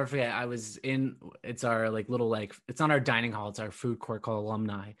 I'll never forget. I was it's our like little, like, it's on our dining hall. It's our food court called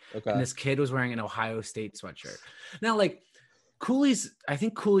Alumni. Okay. And this kid was wearing an Ohio State sweatshirt. Now, like, I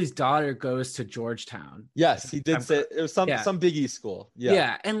think Cooley's daughter goes to Georgetown. Yes, he did say it was some Big East school. Yeah.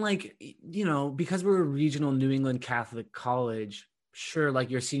 Yeah. And like, you know, because we're a regional New England Catholic college, sure, like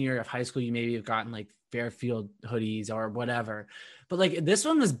your senior year of high school, you maybe have gotten like Fairfield hoodies or whatever, but like this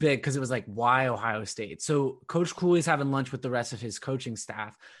one was big because it was like, why Ohio State? So Coach Cooley's having lunch with the rest of his coaching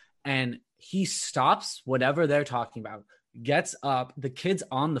staff, and he stops whatever they're talking about, gets up, the kid's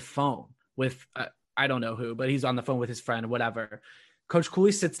on the phone with I don't know who, but he's on the phone with his friend, whatever. Coach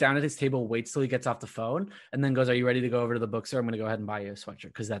Cooley sits down at his table, waits till he gets off the phone, and then goes, "Are you ready to go over to the bookstore? I'm going to go ahead and buy you a sweatshirt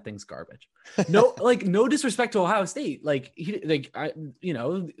because that thing's garbage." No, like, no disrespect to Ohio State, like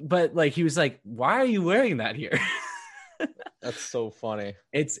but like he was like, "Why are you wearing that here?" That's so funny.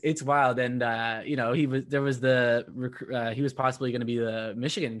 It's wild, and he was possibly going to be the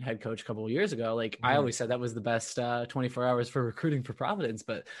Michigan head coach a couple of years ago. Like I always said, that was the best 24 hours for recruiting for Providence,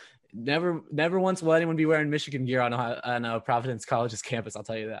 but. Never once will anyone be wearing Michigan gear on a Providence College's campus. I'll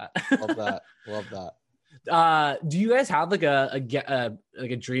tell you that. Love that. Do you guys have like a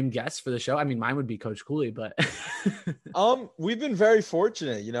dream guest for the show? I mean, mine would be Coach Cooley, but we've been very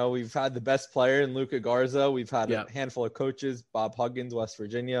fortunate. You know, we've had the best player in Luka Garza. We've had a handful of coaches: Bob Huggins, West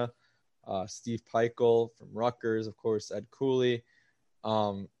Virginia, Steve Peichel from Rutgers, of course, Ed Cooley.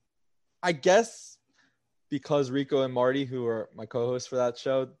 I guess because Rico and Marty, who are my co-hosts for that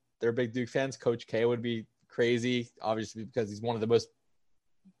show, they're big Duke fans. Coach K would be crazy, obviously, because he's one of the most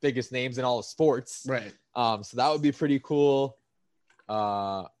biggest names in all of sports. Right. So that would be pretty cool.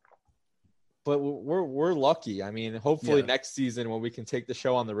 But we're lucky. I mean, hopefully next season when we can take the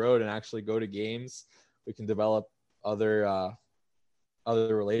show on the road and actually go to games, we can develop other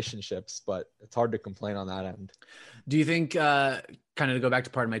relationships. But it's hard to complain on that end. Do you think, kind of to go back to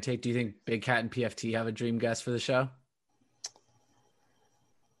Part of My Take, do you think Big Cat and PFT have a dream guest for the show?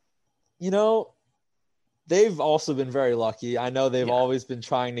 You know, they've also been very lucky. I know they've always been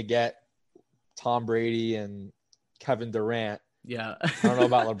trying to get Tom Brady and Kevin Durant. Yeah. I don't know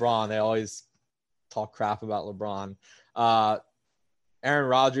about LeBron. They always talk crap about LeBron. Aaron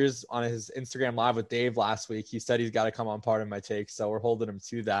Rodgers on his Instagram Live with Dave last week, he said he's got to come on Part of My Take. So we're holding him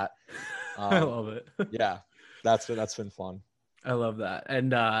to that. I love it. Yeah, that's been fun. I love that.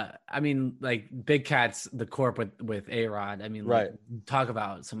 And I mean, like Big Cat's the corp with A-Rod. I mean, like, talk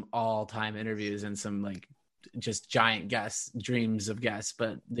about some all-time interviews and some like just giant guests, dreams of guests.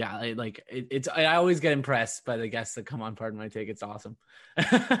 But yeah, I always get impressed by the guests that come on Part of My Take. It's awesome.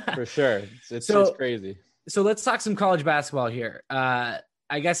 For sure. It's crazy. So let's talk some college basketball here. I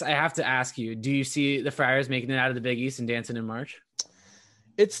guess I have to ask you, do you see the Friars making it out of the Big East and dancing in March?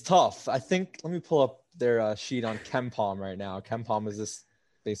 It's tough. I think, let me pull up their sheet on KenPom right now. KenPom is this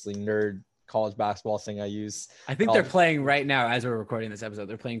basically nerd college basketball thing I use. I think they're playing right now as we're recording this episode.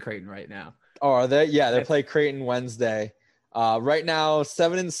 They're playing Creighton right now. Oh, are they? Yeah, they play Creighton Wednesday. Right now,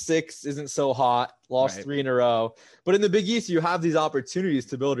 7-6 isn't so hot. Lost 3 in a row. But in the Big East, you have these opportunities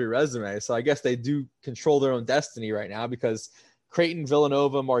to build your resume. So I guess they do control their own destiny right now because Creighton,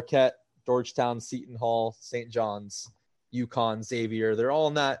 Villanova, Marquette, Georgetown, Seton Hall, St. John's, UConn, Xavier, they're all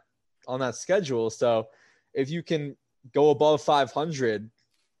on that schedule. So if you can go above 500,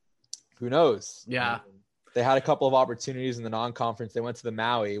 who knows? Yeah. They had a couple of opportunities in the non-conference. They went to the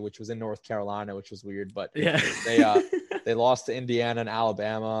Maui, which was in North Carolina, which was weird, but they lost to Indiana and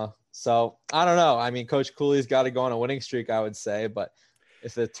Alabama. So I don't know. I mean, Coach Cooley's got to go on a winning streak, I would say, but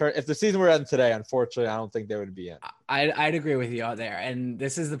if the season were in today, unfortunately, I don't think they would be in. I'd agree with you out there. And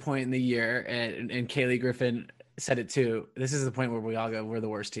this is the point in the year, and Kaylee Griffin said it too. This is the point where we all go, we're the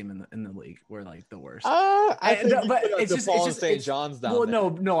worst team in the league. We're like the worst. I think but it's just St. John's down. Well,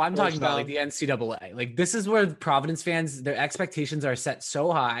 there. no, I'm talking about like the NCAA. Like this is where Providence fans, their expectations are set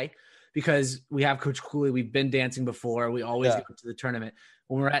so high because we have Coach Cooley. We've been dancing before. We always go to the tournament.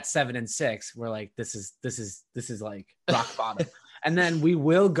 When we're at 7-6, we're like, this is like rock bottom. And then we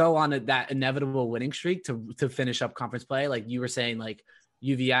will go on that inevitable winning streak to finish up conference play. Like you were saying, like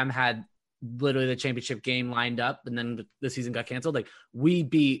UVM had literally the championship game lined up and then the season got canceled. Like we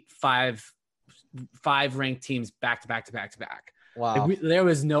beat five ranked teams back to back. Wow. Like there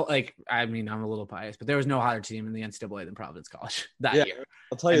was no, like, I mean, I'm a little biased, but there was no hotter team in the NCAA than Providence College that year.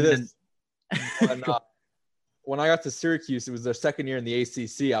 I'll tell you this. When I got to Syracuse, it was their second year in the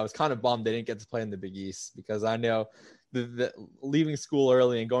ACC. I was kind of bummed they didn't get to play in the Big East because I know the leaving school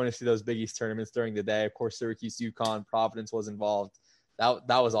early and going to see those Big East tournaments during the day. Of course, Syracuse, UConn, Providence was involved. That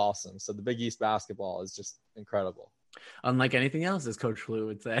was awesome. So the Big East basketball is just incredible. Unlike anything else, as Coach Flew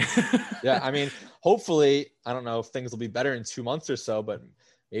would say. Yeah, I mean, hopefully, I don't know if things will be better in 2 months or so, but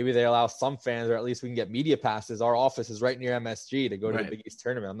maybe they allow some fans, or at least we can get media passes. Our office is right near MSG to go to the Big East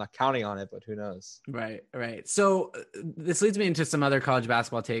tournament. I'm not counting on it, but who knows? Right. So this leads me into some other college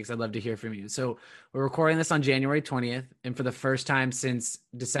basketball takes. I'd love to hear from you. So we're recording this on January 20th, and for the first time since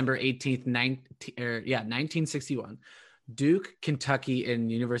December 18th, 1961, Duke, Kentucky, and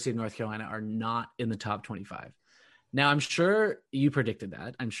University of North Carolina are not in the top 25. Now, I'm sure you predicted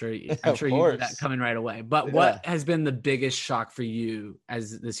that. I'm sure you had that coming right away. But what has been the biggest shock for you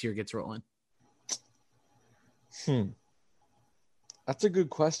as this year gets rolling? That's a good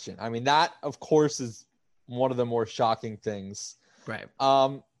question. I mean, that, of course, is one of the more shocking things. Right.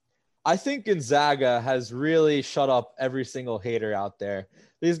 I think Gonzaga has really shut up every single hater out there.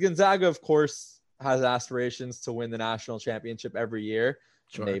 Because Gonzaga, of course, has aspirations to win the national championship every year.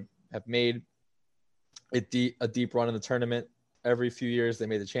 Sure. They have made a deep run in the tournament every few years. They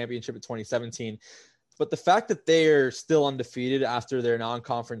made the championship in 2017. But the fact that they are still undefeated after their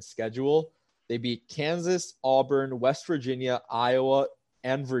non-conference schedule, they beat Kansas, Auburn, West Virginia, Iowa,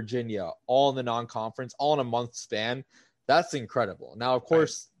 and Virginia, all in the non-conference, all in a month span. That's incredible. Now, of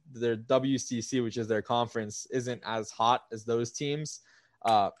course, their WCC, which is their conference, isn't as hot as those teams.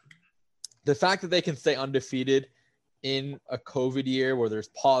 The fact that they can stay undefeated in a COVID year where there's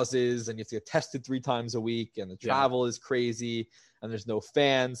pauses and you have to get tested 3 times a week and the travel is crazy and there's no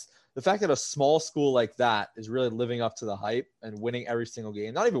fans. The fact that a small school like that is really living up to the hype and winning every single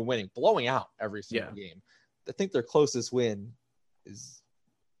game, not even winning, blowing out every single game. I think their closest win is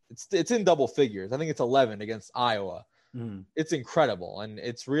it's in double figures. I think it's 11 against Iowa. It's incredible. And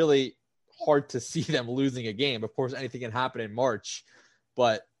it's really hard to see them losing a game. Of course, anything can happen in March,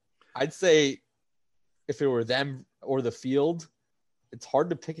 but I'd say if it were them or the field, it's hard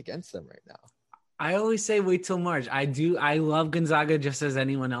to pick against them right now. I always say wait till March. I love Gonzaga just as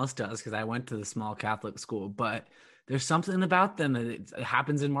anyone else does because I went to the small Catholic school, but there's something about them that it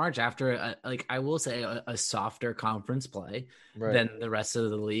happens in March after I will say a softer conference play than the rest of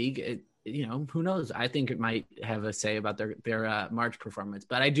the league. Who knows? I think it might have a say about their March performance,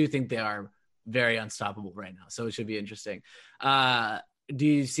 but I do think they are very unstoppable right now. So it should be interesting. Do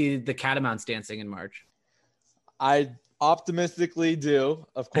you see the Catamounts dancing in March? I optimistically do.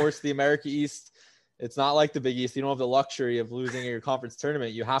 Of course, the America East, it's not like the Big East. You don't have the luxury of losing your conference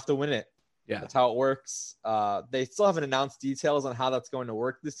tournament. You have to win it. Yeah, that's how it works. They still haven't announced details on how that's going to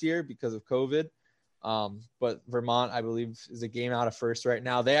work this year because of COVID. But Vermont, I believe, is a game out of first right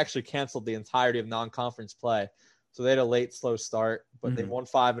now. They actually canceled the entirety of non-conference play. So they had a late, slow start, but they've won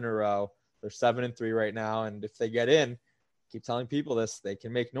 5 in a row. They're 7-3 right now. And if they get in, keep telling people this, they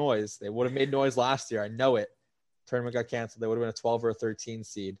can make noise. They would have made noise last year. I know it. Tournament got canceled. They would have been a 12 or a 13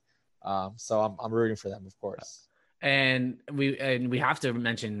 seed. So I'm rooting for them, of course. And we have to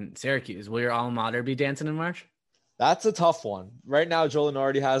mention Syracuse. Will your alma mater be dancing in March? That's a tough one. Right now, Joe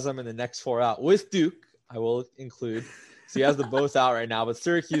Lenardi has them in the next 4 out with Duke. I will include. So he has the both out right now, but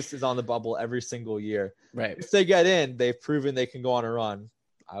Syracuse is on the bubble every single year. Right. If they get in, they've proven they can go on a run.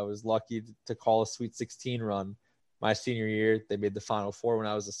 I was lucky to call a Sweet 16 run my senior year. They made the Final Four when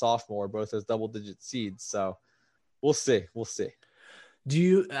I was a sophomore, both as double-digit seeds. So we'll see. We'll see. Do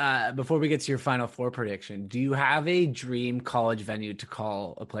you, before we get to your Final Four prediction, do you have a dream college venue to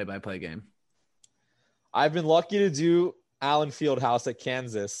call a play-by-play game? I've been lucky to do Allen Fieldhouse at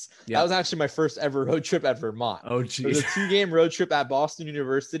Kansas. Yep. That was actually my first ever road trip at Vermont. Oh, geez. It was a 2-game road trip at Boston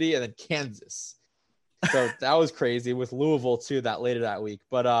University and then Kansas. So that was crazy with Louisville too, that later that week.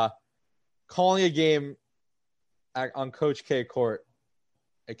 But calling a game on Coach K court,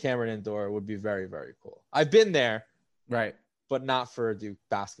 at Cameron Indoor would be very, very cool. I've been there, Right. but not for a Duke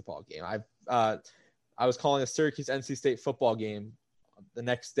basketball game. I was calling a Syracuse NC State football game the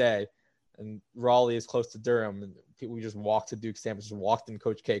next day, and Raleigh is close to Durham, and we just walked to Duke's campus, just walked in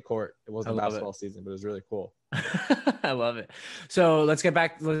Coach K court. It wasn't basketball season, but it was really cool. I love it. So let's get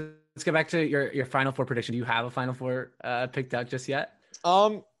back to your Final Four prediction. Do you have a Final Four picked out just yet?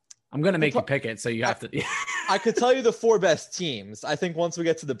 I'm gonna make you pick it, so you have to. I could tell you the 4 best teams. I think once we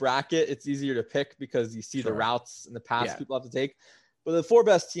get to the bracket, it's easier to pick because you see the routes in the past people have to take. But the 4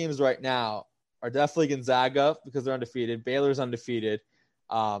 best teams right now are definitely Gonzaga because they're undefeated. Baylor's undefeated.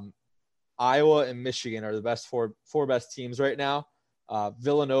 Iowa and Michigan are the best four best teams right now.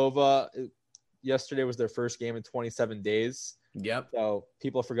 Villanova, yesterday was their first game in 27 days. Yep. So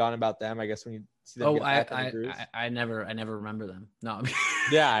people have forgotten about them. I guess when you see them get back in the groove. I never remember them. No.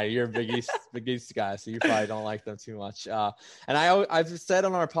 Yeah, you're a Big East guy, so you probably don't like them too much. And I've said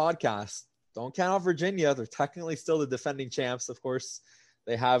on our podcast, don't count out Virginia. They're technically still the defending champs. Of course,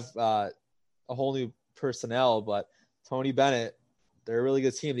 they have a whole new personnel, but Tony Bennett, they're a really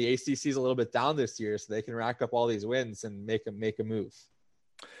good team. The ACC is a little bit down this year, so they can rack up all these wins and make a move.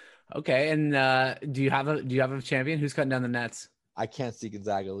 Okay, and do you have a champion? Who's cutting down the nets? I can't see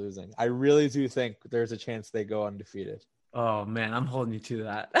Gonzaga losing. I really do think there's a chance they go undefeated. Oh man, I'm holding you to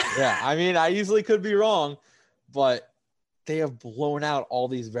that. Yeah, I mean, I easily could be wrong, but they have blown out all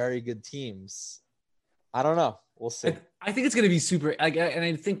these very good teams. I don't know. We'll see. I think it's going to be super. And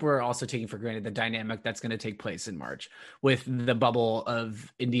I think we're also taking for granted the dynamic that's going to take place in March with the bubble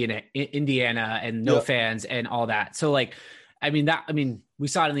of Indiana and no fans and all that. So we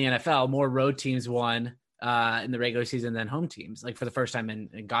saw it in the NFL. More road teams won in the regular season than home teams, like for the first time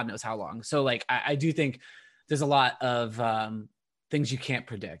in God knows how long. So I do think there's a lot of things you can't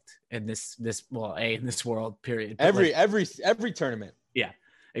predict in this in this world, period. But every tournament. Yeah,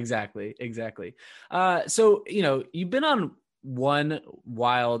 exactly. So, you've been on one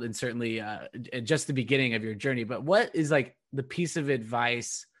wild and certainly just the beginning of your journey, but what is like the piece of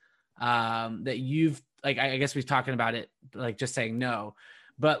advice that you've, like, I guess we've talking about it, like just saying no,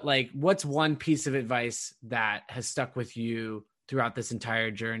 but like, what's one piece of advice that has stuck with you throughout this entire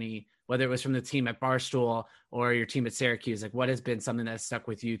journey, whether it was from the team at Barstool or your team at Syracuse? Like, what has been something that stuck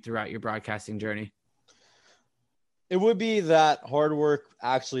with you throughout your broadcasting journey? It would be that hard work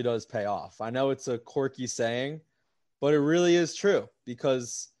actually does pay off. I know it's a quirky saying, but it really is true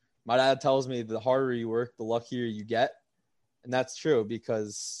because my dad tells me the harder you work, the luckier you get. And that's true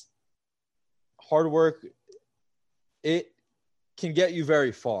because hard work, it can get you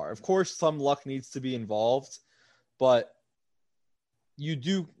very far. Of course, some luck needs to be involved, but you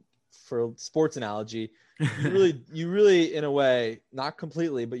do, for a sports analogy, you really, in a way, not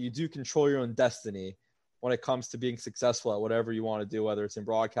completely, but you do control your own destiny when it comes to being successful at whatever you want to do, whether it's in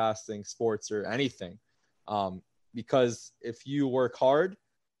broadcasting, sports, or anything. Because if you work hard,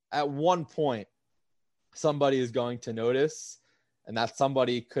 at one point, somebody is going to notice, and that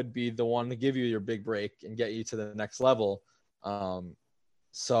somebody could be the one to give you your big break and get you to the next level.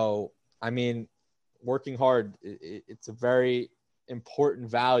 So, I mean, working hard, it's a very important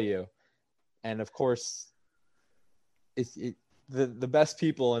value. And of course, the best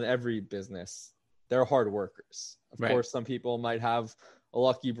people in every business, they're hard workers. Of course, some people might have a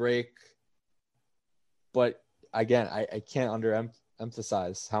lucky break, but again, I can't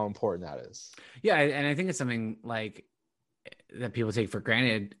emphasize how important that is. Yeah. And I think it's something like that people take for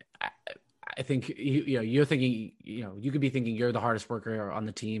granted. I think, you're thinking, you could be thinking you're the hardest worker on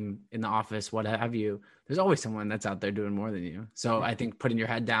the team, in the office, what have you. There's always someone that's out there doing more than you. So I think putting your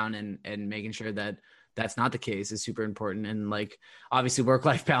head down and making sure that that's not the case is super important. And like, obviously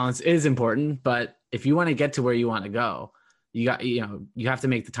work-life balance is important, but if you want to get to where you want to go, you have to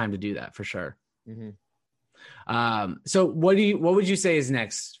make the time to do that for sure. Mm-hmm. So what would you say is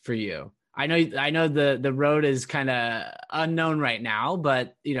next for you? I know the road is kind of unknown right now,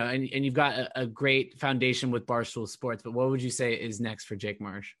 but and you've got a great foundation with Barstool Sports, but what would you say is next for Jake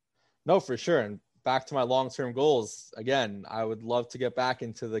Marsh? No, for sure. And back to my long-term goals. Again, I would love to get back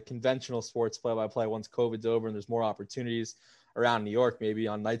into the conventional sports play-by-play once COVID's over and there's more opportunities around New York, maybe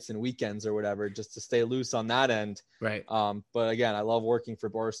on nights and weekends or whatever, just to stay loose on that end. Right. But again, I love working for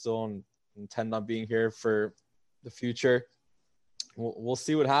Barstool and intend on being here for the future. We'll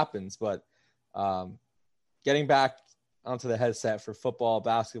see what happens, but getting back onto the headset for football,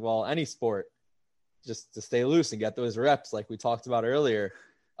 basketball, any sport, just to stay loose and get those reps like we talked about earlier,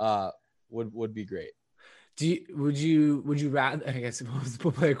 would be great. Would you rather, I guess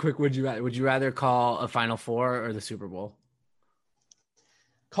we'll play a quick would you rather call a Final Four or the Super Bowl?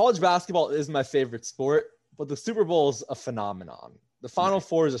 College basketball is my favorite sport, but the Super Bowl is a phenomenon. the Final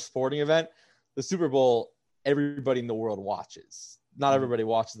Four is a sporting event. The Super Bowl, everybody in the world watches. Not everybody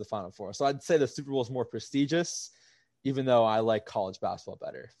watches the Final Four. So I'd say the Super Bowl is more prestigious, even though I like college basketball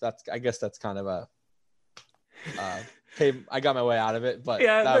better. I guess that's kind of a I got my way out of it, but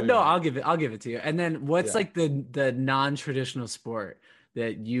yeah, but no, I'll give it to you. And then what's like the non-traditional sport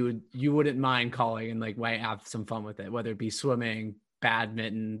that you wouldn't mind calling and like might have some fun with it, whether it be swimming,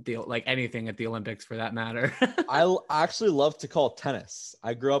 badminton, like anything at the Olympics for that matter? I actually love to call tennis.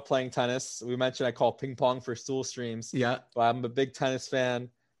 I grew up playing tennis. We mentioned I call ping pong for stool streams. Yeah, but I'm a big tennis fan.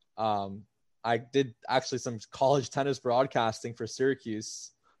 I did actually some college tennis broadcasting for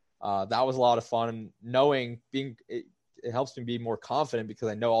Syracuse. That was a lot of fun. And it helps me be more confident because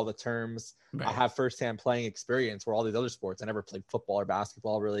I know all the terms. Right. I have firsthand playing experience where all these other sports, I never played football or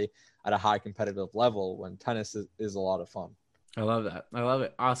basketball really at a high competitive level, when tennis is a lot of fun. I love that. I love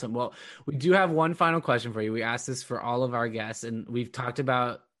it. Awesome. Well, we do have one final question for you. We asked this for all of our guests, and we've talked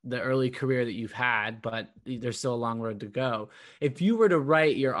about the early career that you've had, but there's still a long road to go. If you were to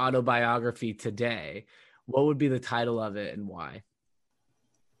write your autobiography today, what would be the title of it and why?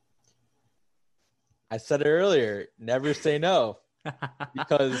 I said it earlier, never say no,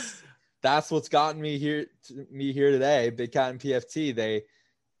 because that's what's gotten me here today. Big Cat and PFT,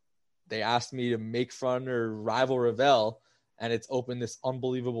 they asked me to make fun or rival Ravel, and it's opened this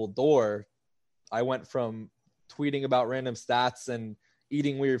unbelievable door. I went from tweeting about random stats and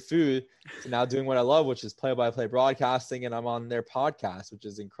eating weird food to now doing what I love, which is play-by-play broadcasting, and I'm on their podcast, which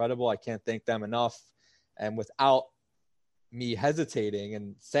is incredible. I can't thank them enough. And without me hesitating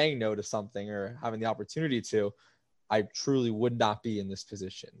and saying no to something or having the opportunity to, I truly would not be in this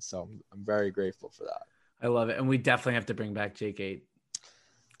position. So I'm very grateful for that. I love it. And we definitely have to bring back Jake 8.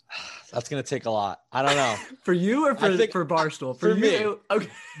 That's going to take a lot. I don't know. For you or for Barstool? For me. Okay.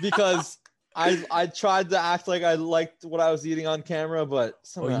 Because I tried to act like I liked what I was eating on camera, but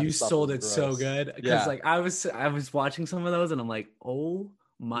you sold it so good. Because like I was watching some of those and I'm like, oh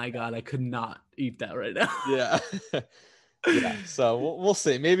my God, I could not eat that right now. Yeah. Yeah, so we'll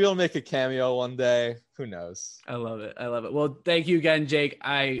see. Maybe I'll make a cameo one day. Who knows? I love it. Well, thank you again, Jake.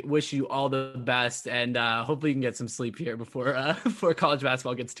 I wish you all the best, and hopefully you can get some sleep here before college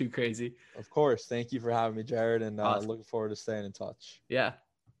basketball gets too crazy. Of course. Thank you for having me, Jared, and awesome. Looking forward to staying in touch. Yeah.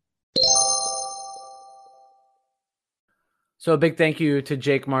 So a big thank you to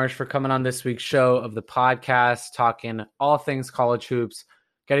Jake Marsh for coming on this week's show of the podcast, talking all things college hoops,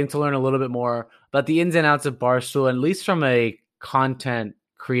 getting to learn a little bit more about the ins and outs of Barstool, and at least from a content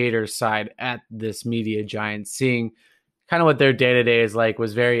creator side at this media giant, seeing kind of what their day-to-day is like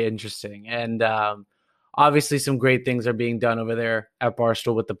was very interesting. And obviously some great things are being done over there at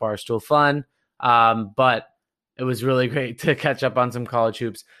Barstool with the Barstool Fun. But it was really great to catch up on some college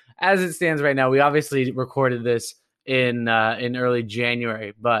hoops. As it stands right now, we obviously recorded this in early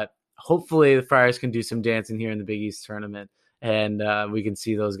January, but hopefully the Friars can do some dancing here in the Big East tournament. And we can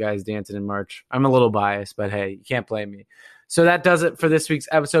see those guys dancing in March. I'm a little biased, but hey, you can't blame me. So that does it for this week's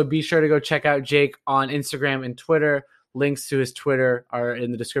episode. Be sure to go check out Jake on Instagram and Twitter. Links to his Twitter are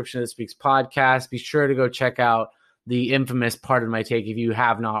in the description of this week's podcast. Be sure to go check out the infamous Pardon My Take if you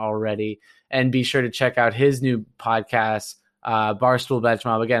have not already. And be sure to check out his new podcast, Barstool Bench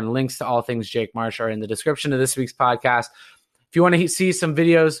Mob. Again, links to all things Jake Marsh are in the description of this week's podcast. If you want to see some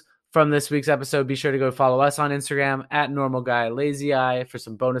videos from this week's episode, be sure to go follow us on Instagram at NormalGuyLazyEye for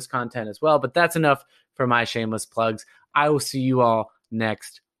some bonus content as well. But that's enough for my shameless plugs. I will see you all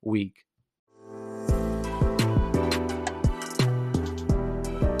next week.